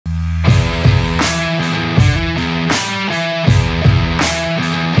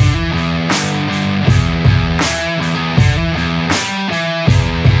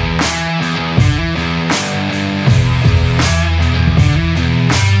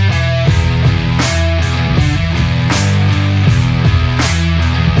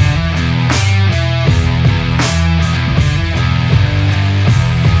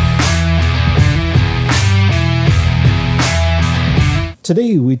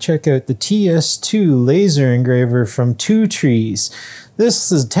Today we check out the TS2 laser engraver from TwoTrees.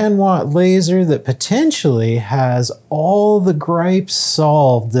 This is a 10-watt laser that potentially has all the gripes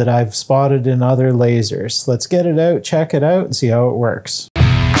solved that I've spotted in other lasers. Let's get it out, check it out, and see how it works.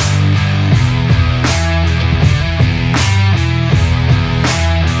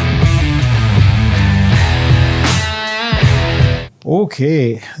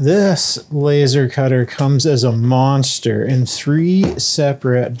 Okay, this laser cutter comes as a monster in 3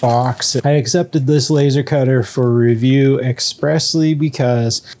 separate boxes. I accepted this laser cutter for review expressly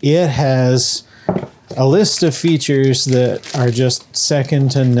because it has a list of features that are just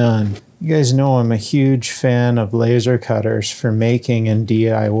second to none. You guys know I'm a huge fan of laser cutters for making and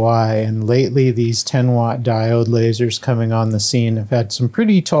DIY, and lately these 10-watt diode lasers coming on the scene have had some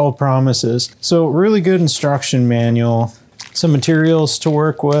pretty tall promises. So really good instruction manual. Some materials to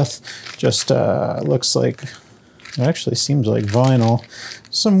work with, just looks like, it actually seems like vinyl.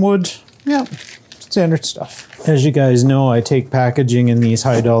 Some wood, yeah, standard stuff. As you guys know, I take packaging in these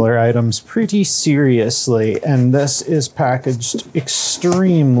high-dollar items pretty seriously, and this is packaged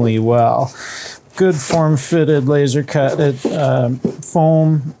extremely well. Good form-fitted laser cut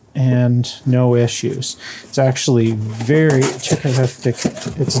foam, and no issues. It's actually very, check out how thick,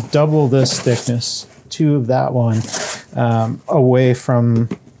 it's double this thickness. 2 of that one away from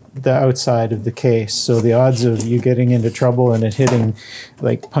the outside of the case, so the odds of you getting into trouble and it hitting,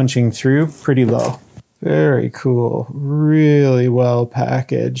 like punching through, pretty low. Very cool, really well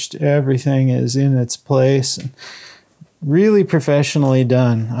packaged. Everything is in its place and really professionally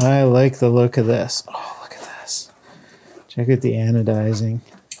done. I like the look of this. Oh, look at this. Check out the anodizing.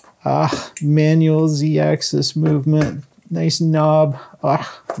 Manual Z-axis movement, nice knob.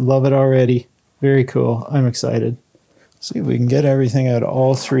 Love it already. Very cool. I'm excited. See if we can get everything out of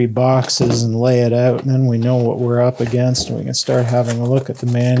all 3 boxes and lay it out, and then we know what we're up against and we can start having a look at the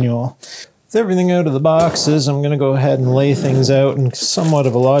manual. With everything out of the boxes, I'm going to go ahead and lay things out in somewhat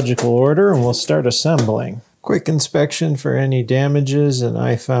of a logical order, and we'll start assembling. Quick inspection for any damages, and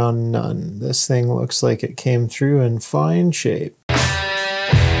I found none. This thing looks like it came through in fine shape.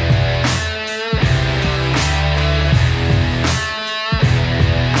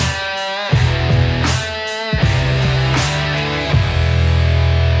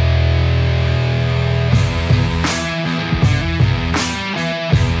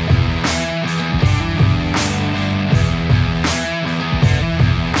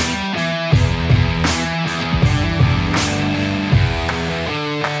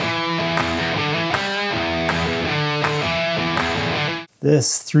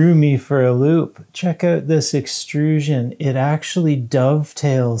 This threw me for a loop. Check out this extrusion. It actually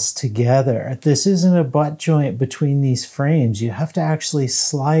dovetails together. This isn't a butt joint between these frames. You have to actually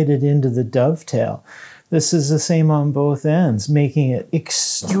slide it into the dovetail. This is the same on both ends, making it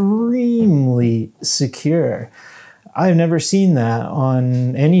extremely secure. I've never seen that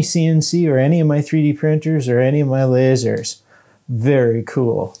on any CNC or any of my 3D printers or any of my lasers. Very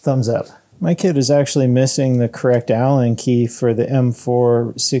cool. Thumbs up. My kit is actually missing the correct Allen key for the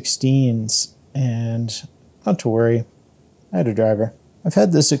M416s, and not to worry, I had a driver. I've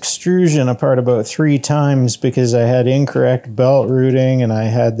had this extrusion apart about 3 times because I had incorrect belt routing and I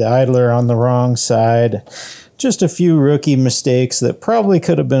had the idler on the wrong side. Just a few rookie mistakes that probably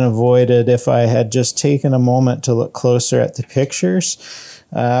could have been avoided if I had just taken a moment to look closer at the pictures.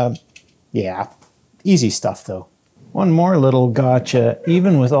 Yeah, easy stuff though. One more little gotcha,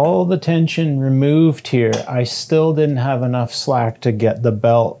 even with all the tension removed here, I still didn't have enough slack to get the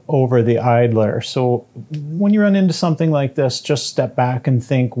belt over the idler. So when you run into something like this, just step back and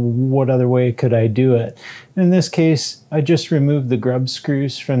think, what other way could I do it? In this case, I just removed the grub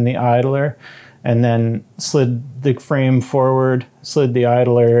screws from the idler and then slid the frame forward, slid the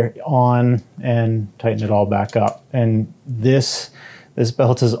idler on, and tightened it all back up. And this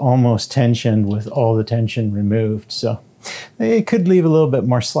belt is almost tensioned with all the tension removed, so it could leave a little bit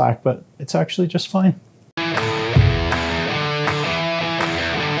more slack, but it's actually just fine.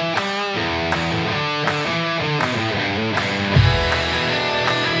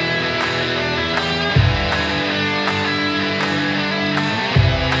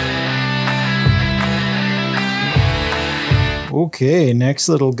 Okay, next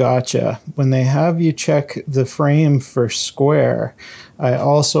little gotcha. When they have you check the frame for square, I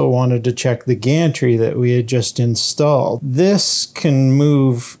also wanted to check the gantry that we had just installed. This can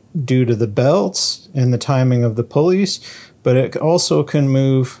move due to the belts and the timing of the pulleys, but it also can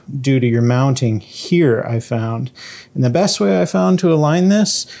move due to your mounting here, I found. And the best way I found to align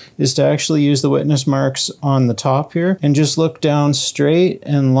this is to actually use the witness marks on the top here and just look down straight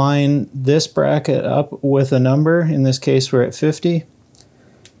and line this bracket up with a number. In this case, we're at 50.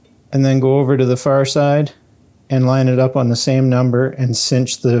 and then go over to the far side and line it up on the same number and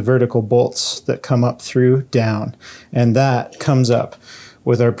cinch the vertical bolts that come up through down. And that comes up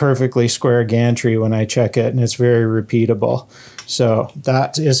with our perfectly square gantry when I check it, and it's very repeatable. So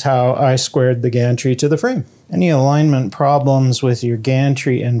that is how I squared the gantry to the frame. Any alignment problems with your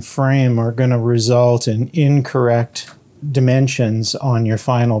gantry and frame are going to result in incorrect dimensions on your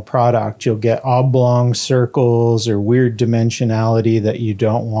final product. You'll get oblong circles or weird dimensionality that you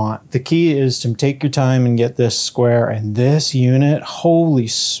don't want. The key is to take your time and get this square, and this unit, holy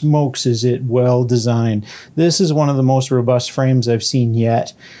smokes, is it well designed. This is one of the most robust frames I've seen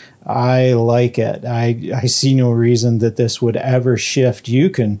yet. I like it. I see no reason that this would ever shift.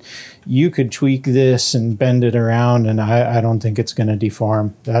 You could tweak this and bend it around, and I don't think it's going to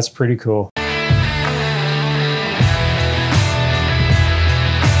deform. That's pretty cool.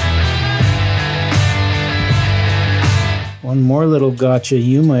 One more little gotcha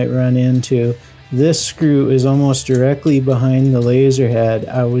you might run into. This screw is almost directly behind the laser head.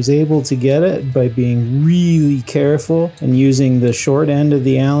 I was able to get it by being really careful and using the short end of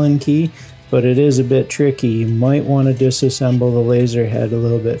the Allen key, but it is a bit tricky. You might want to disassemble the laser head a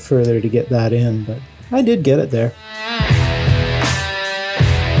little bit further to get that in, but I did get it there.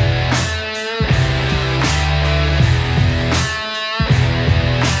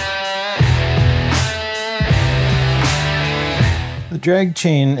 Drag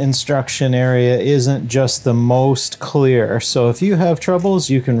chain instruction area isn't just the most clear, so if you have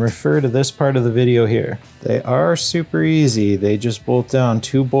troubles, you can refer to this part of the video here. They are super easy. They just bolt down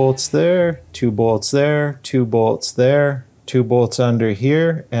 2 bolts there, 2 bolts there, 2 bolts there, 2 bolts under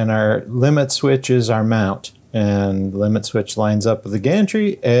here, and our limit switch is our mount. And the limit switch lines up with the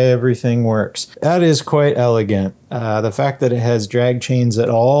gantry, everything works. That is quite elegant. The fact that it has drag chains at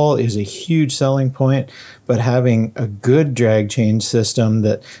all is a huge selling point, but having a good drag chain system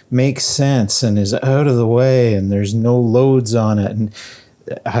that makes sense and is out of the way and there's no loads on it, and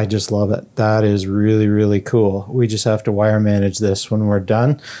I just love it. That is really, really cool. We just have to wire manage this when we're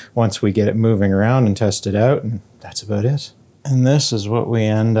done, once we get it moving around and test it out, and that's about it. And this is what we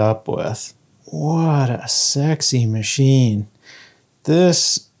end up with. What a sexy machine.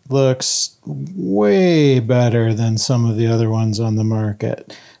 This looks way better than some of the other ones on the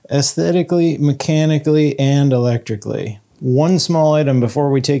market, aesthetically, mechanically, and electrically. One small item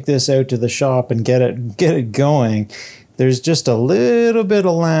before we take this out to the shop and get it going. There's just a little bit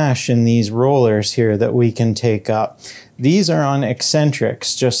of lash in these rollers here that we can take up. These are on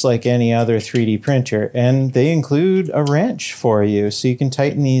eccentrics, just like any other 3D printer, and they include a wrench for you, so you can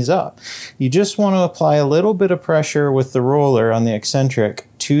tighten these up. You just want to apply a little bit of pressure with the roller on the eccentric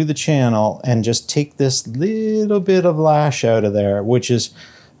to the channel and just take this little bit of lash out of there, which is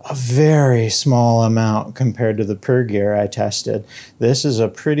a very small amount compared to the per gear I tested. This is a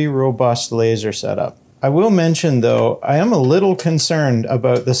pretty robust laser setup. I will mention, though, I am a little concerned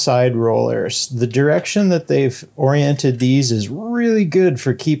about the side rollers. The direction that they've oriented these is really good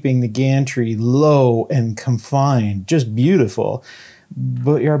for keeping the gantry low and confined, just beautiful.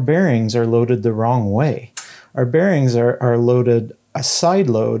 But our bearings are loaded the wrong way. Our bearings are loaded a side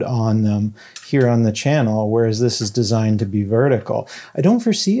load on them here on the channel, whereas this is designed to be vertical. I don't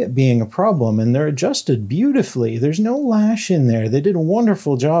foresee it being a problem, and they're adjusted beautifully. There's no lash in there. They did a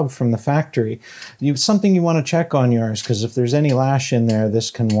wonderful job from the factory. It's something you want to check on yours, because if there's any lash in there,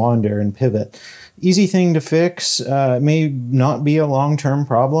 this can wander and pivot. Easy thing to fix. It may not be a long-term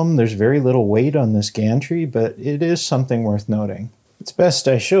problem. There's very little weight on this gantry, but it is something worth noting. It's best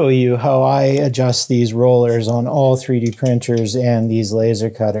I show you how I adjust these rollers on all 3D printers and these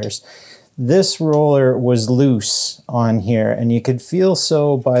laser cutters. This roller was loose on here, and you could feel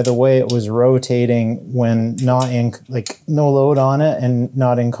so by the way it was rotating when not in, like, no load on it and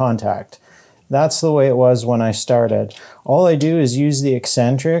not in contact. That's the way it was when I started. All I do is use the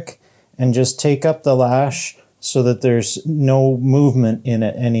eccentric and just take up the lash so that there's no movement in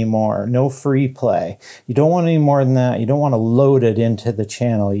it anymore, no free play. You don't want any more than that. You don't want to load it into the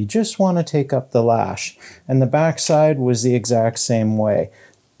channel. You just want to take up the lash. And the back side was the exact same way.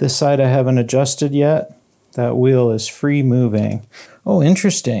 This side I haven't adjusted yet. That wheel is free moving. Oh,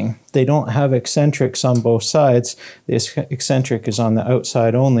 interesting. They don't have eccentrics on both sides. The eccentric is on the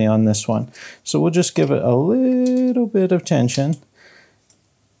outside only on this one. So we'll just give it a little bit of tension.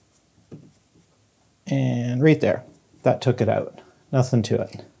 And right there, that took it out. Nothing to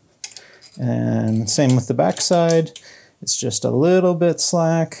it. And same with the back side. It's just a little bit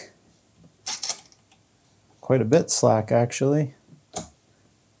slack. Quite a bit slack, actually.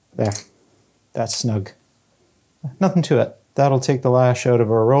 There. That's snug. Nothing to it. That'll take the lash out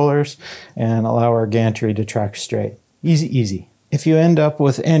of our rollers and allow our gantry to track straight. Easy, easy. If you end up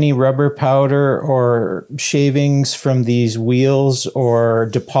with any rubber powder or shavings from these wheels or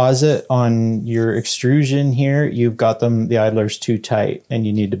deposit on your extrusion here, you've got the idlers too tight and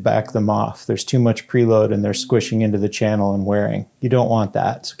you need to back them off. There's too much preload and they're squishing into the channel and wearing. You don't want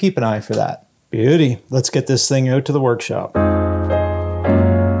that, so keep an eye for that. Beauty. Let's get this thing out to the workshop.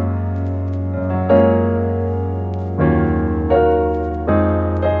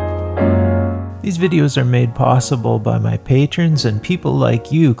 These videos are made possible by my patrons and people like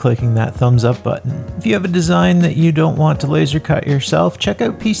you clicking that thumbs up button. If you have a design that you don't want to laser cut yourself, check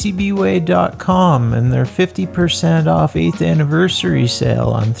out PCBWay.com and their 50% off 8th anniversary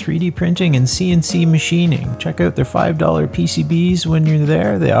sale on 3D printing and CNC machining. Check out their $5 PCBs when you're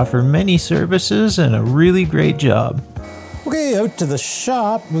there. They offer many services and a really great job. Okay, out to the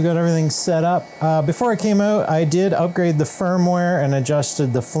shop. We got everything set up. Before I came out, I did upgrade the firmware and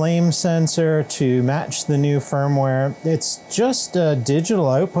adjusted the flame sensor to match the new firmware. It's just a digital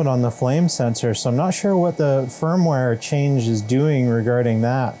output on the flame sensor, so I'm not sure what the firmware change is doing regarding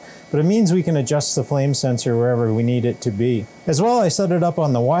that. But it means we can adjust the flame sensor wherever we need it to be. As well, I set it up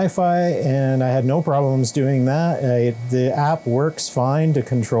on the Wi-Fi and I had no problems doing that. The app works fine to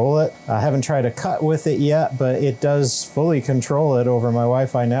control it. I haven't tried to cut with it yet, but it does fully control it over my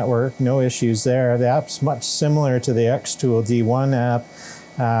Wi-Fi network. No issues there. The app's much similar to the Xtool D1 app.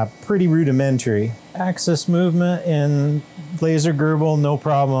 Pretty rudimentary. Axis movement in Laser Gerbil, no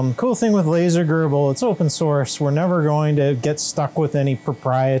problem. Cool thing with Laser Gerbil, it's open source. We're never going to get stuck with any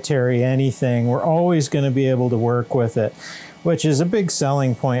proprietary anything. We're always going to be able to work with it, which is a big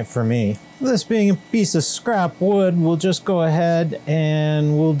selling point for me. This being a piece of scrap wood, we'll just go ahead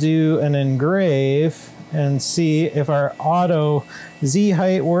and we'll do an engrave and see if our auto Z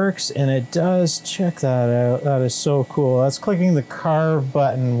height works, and it does. Check that out. That is so cool. That's clicking the carve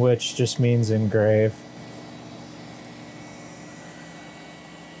button, which just means engrave.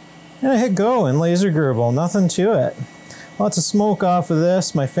 And I hit go in Laser Gerbil, nothing to it. Lots of smoke off of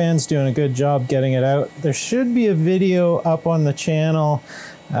this. My fan's doing a good job getting it out. There should be a video up on the channel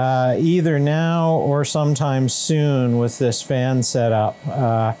either now or sometime soon with this fan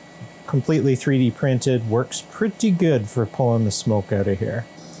setup. Completely 3D printed, works pretty good for pulling the smoke out of here.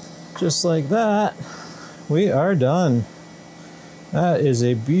 Just like that, we are done. That is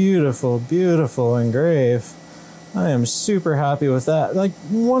a beautiful, beautiful engrave. I am super happy with that. Like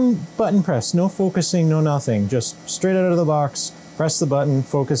one button press, no focusing, no nothing. Just straight out of the box, press the button,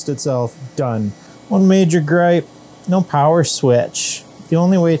 focused itself, done. One major gripe, no power switch. The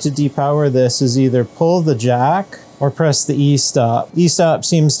only way to depower this is either pull the jack or press the E-stop. E-stop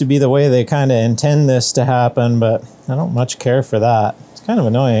seems to be the way they kind of intend this to happen, but I don't much care for that. It's kind of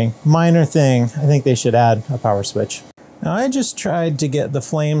annoying. Minor thing, I think they should add a power switch. Now I just tried to get the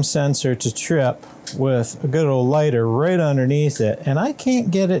flame sensor to trip with a good old lighter right underneath it, and I can't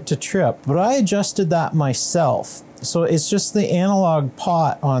get it to trip, but I adjusted that myself. So it's just the analog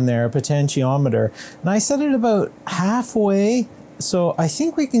pot on there, a potentiometer, and I set it about halfway. So I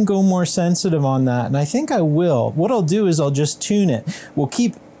think we can go more sensitive on that, and I think I will. What I'll do is I'll just tune it. We'll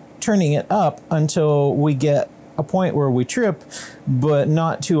keep turning it up until we get a point where we trip, but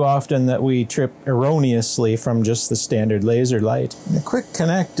not too often that we trip erroneously from just the standard laser light. And a quick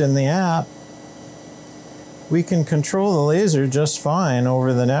connect in the app, we can control the laser just fine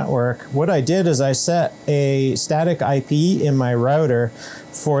over the network. What I did is I set a static IP in my router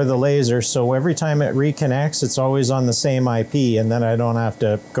for the laser, so every time it reconnects, it's always on the same IP, and then I don't have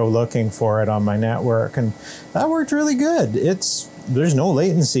to go looking for it on my network. And that worked really good. There's no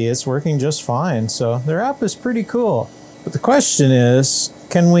latency, it's working just fine. So their app is pretty cool. But the question is,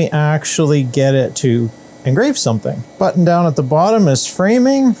 can we actually get it to engrave something? Button down at the bottom is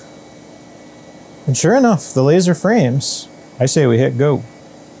framing. And sure enough, the laser frames. I say we hit go.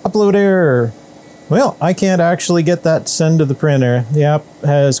 Upload error. Well, I can't actually get that to send to the printer. The app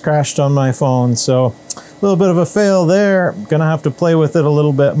has crashed on my phone, so a little bit of a fail there. Gonna have to play with it a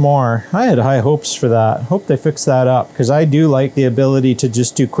little bit more. I had high hopes for that. Hope they fix that up, because I do like the ability to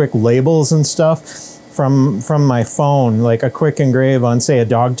just do quick labels and stuff from my phone, like a quick engrave on, say, a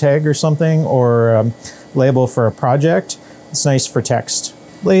dog tag or something, or a label for a project. It's nice for text.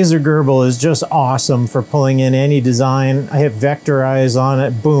 Laser Gerbil is just awesome for pulling in any design. I hit vectorize on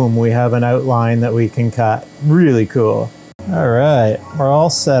it, boom, we have an outline that we can cut. Really cool. All right, we're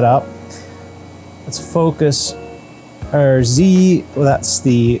all set up. Let's focus our Z, well, that's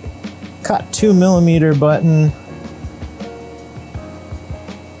the cut 2mm button.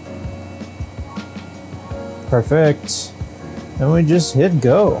 Perfect. And we just hit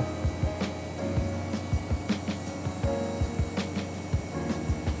go.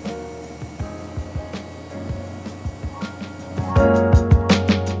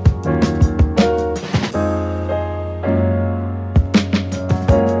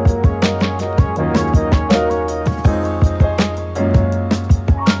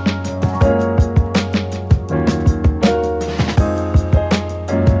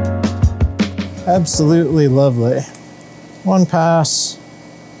 Absolutely lovely. One pass,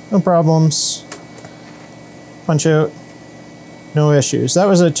 no problems. Punch out, no issues. That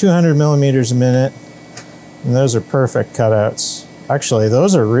was at 200 millimeters a minute, and those are perfect cutouts. Actually,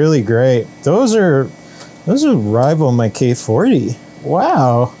 those are really great. Those rival my K40.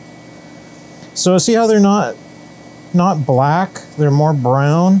 Wow. So see how they're not black, they're more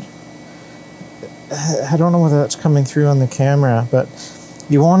brown. I don't know whether that's coming through on the camera, but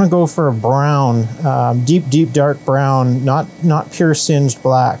you want to go for a brown, deep dark brown, not pure singed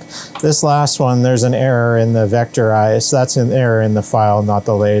black. This last one, there's an error in the vector eyes. That's an error in the file, not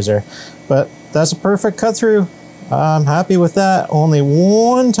the laser. But that's a perfect cut through. I'm happy with that. Only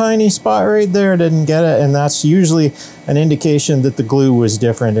one tiny spot right there didn't get it, and that's usually an indication that the glue was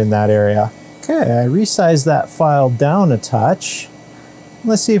different in that area. Okay, I resized that file down a touch.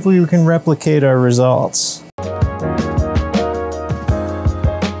 Let's see if we can replicate our results.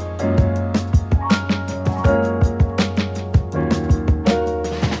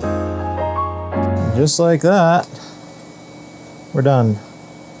 Just like that, we're done.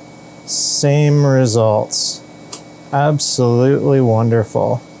 Same results. Absolutely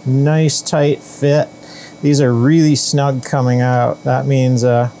wonderful. Nice tight fit. These are really snug coming out. That means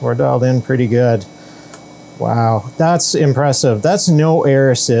we're dialed in pretty good. Wow, that's impressive. That's no air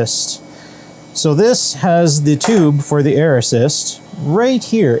assist. So this has the tube for the air assist right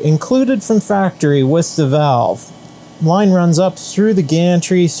here, included from factory with the valve. Line runs up through the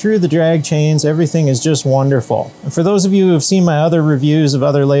gantry, through the drag chains. Everything is just wonderful. And for those of you who have seen my other reviews of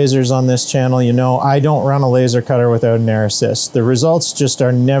other lasers on this channel, you know I don't run a laser cutter without an air assist. The results just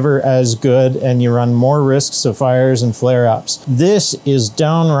are never as good, and you run more risks of fires and flare-ups. This is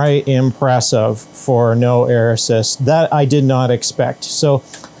downright impressive for no air assist. That I did not expect. So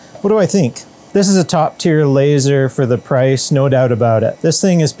what do I think? This is a top tier laser for the price, no doubt about it. This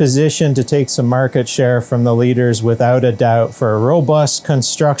thing is positioned to take some market share from the leaders without a doubt for a robust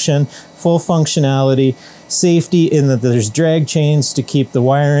construction, full functionality, safety in that there's drag chains to keep the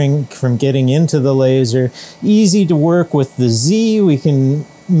wiring from getting into the laser, easy to work with the Z. We can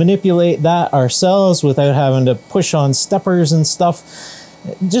manipulate that ourselves without having to push on steppers and stuff.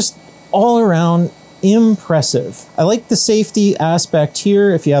 Just all around impressive. I like the safety aspect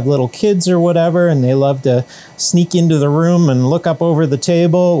here. If you have little kids or whatever and they love to sneak into the room and look up over the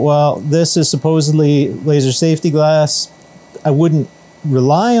table, well, this is supposedly laser safety glass. I wouldn't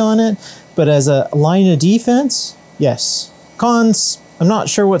rely on it, but as a line of defense, yes. Cons, I'm not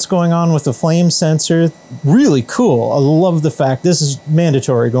sure what's going on with the flame sensor. Really cool. I love the fact this is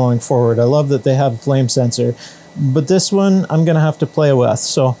mandatory going forward. I love that they have a flame sensor. But this one I'm gonna have to play with.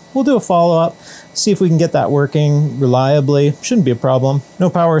 So we'll do a follow-up, see if we can get that working reliably. Shouldn't be a problem. No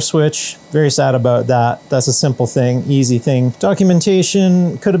power switch, very sad about that. That's a simple thing, easy thing.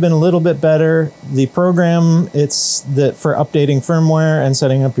 Documentation could have been a little bit better. The program, it's for updating firmware and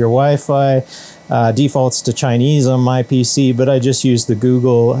setting up your Wi-Fi. Defaults to Chinese on my PC, but I just use the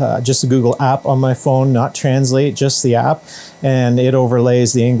Google app on my phone, not Translate, just the app, and it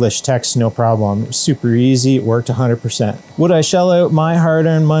overlays the English text, no problem. Super easy, it worked 100%. Would I shell out my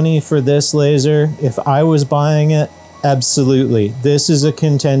hard-earned money for this laser if I was buying it? Absolutely. This is a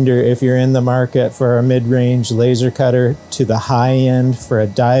contender if you're in the market for a mid-range laser cutter to the high end for a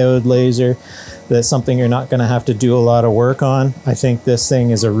diode laser. That's something you're not going to have to do a lot of work on. I think this thing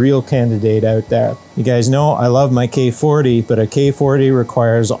is a real candidate out there. You guys know I love my K40, but a K40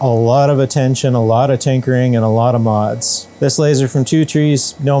 requires a lot of attention, a lot of tinkering, and a lot of mods. This laser from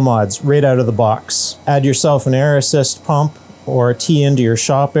TwoTrees, no mods, right out of the box. Add yourself an air assist pump or tee into your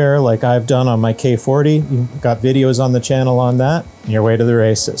shop air like I've done on my K40. You've got videos on the channel on that, and you're away to the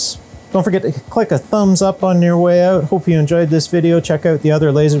races. Don't forget to click a thumbs up on your way out. Hope you enjoyed this video. Check out the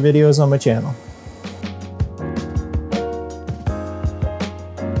other laser videos on my channel.